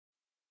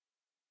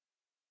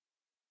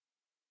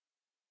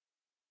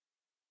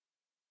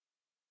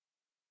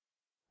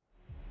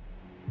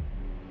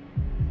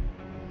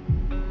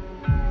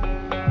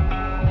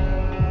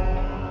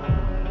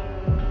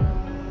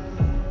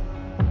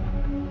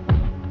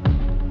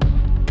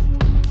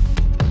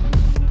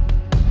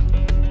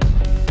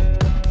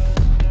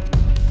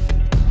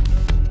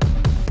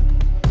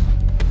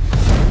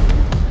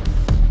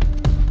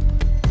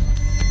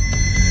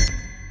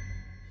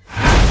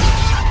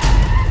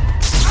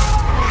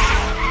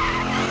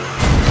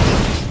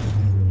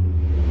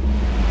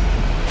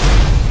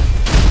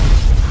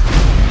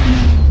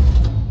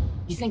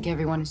think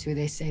everyone is who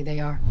they say they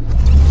are.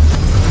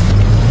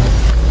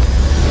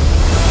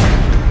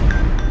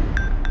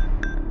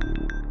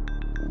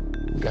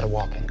 You got a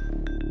walk-in.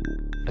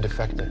 A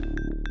defector.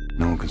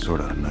 No one can sort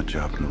out a nut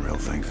job from the real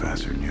thing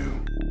faster than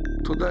you.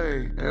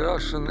 Today, a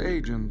Russian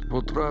agent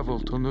will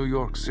travel to New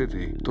York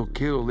City to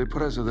kill the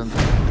president.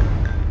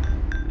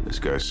 This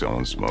guy's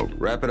selling smoke.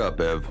 Wrap it up,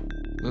 Ev.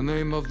 The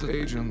name of the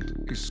agent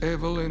is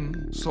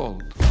Evelyn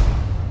Salt.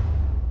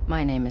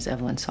 My name is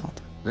Evelyn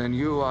Salt. Then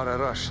you are a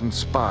Russian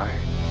spy.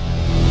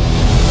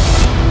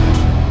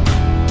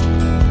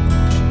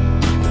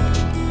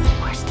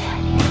 Where's Dad?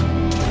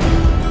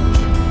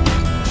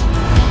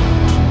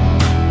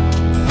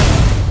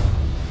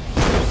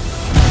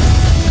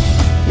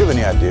 You have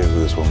any idea who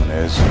this woman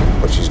is?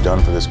 What she's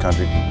done for this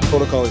country?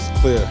 Protocol is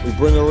clear. We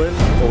bring her in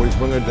or we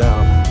bring her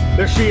down.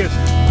 There she is.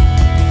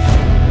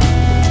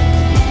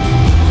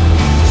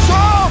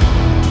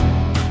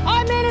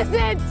 I'm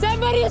innocent!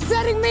 Somebody is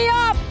setting me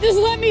up! Just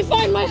let me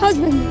find my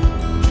husband!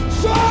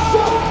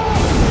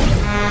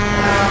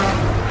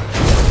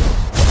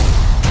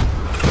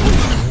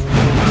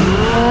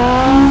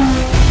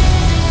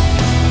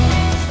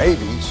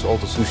 Maybe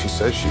Salt is who she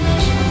says she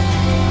is.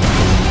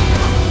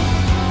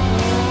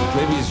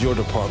 Maybe it's your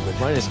department.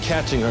 Mine is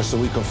catching her so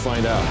we can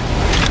find out.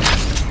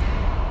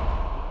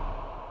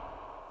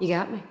 You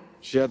got me.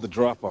 She had the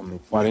drop on me.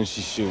 Why didn't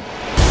she shoot?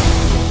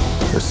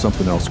 There's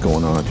something else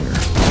going on here.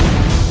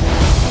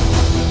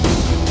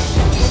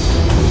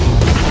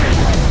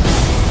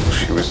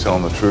 She was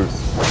telling the truth.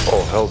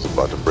 All hell's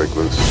about to break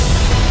loose.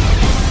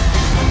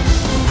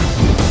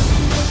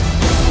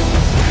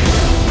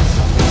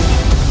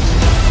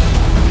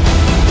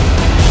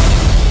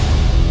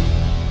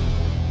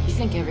 You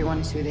think everyone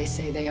is who they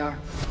say they are.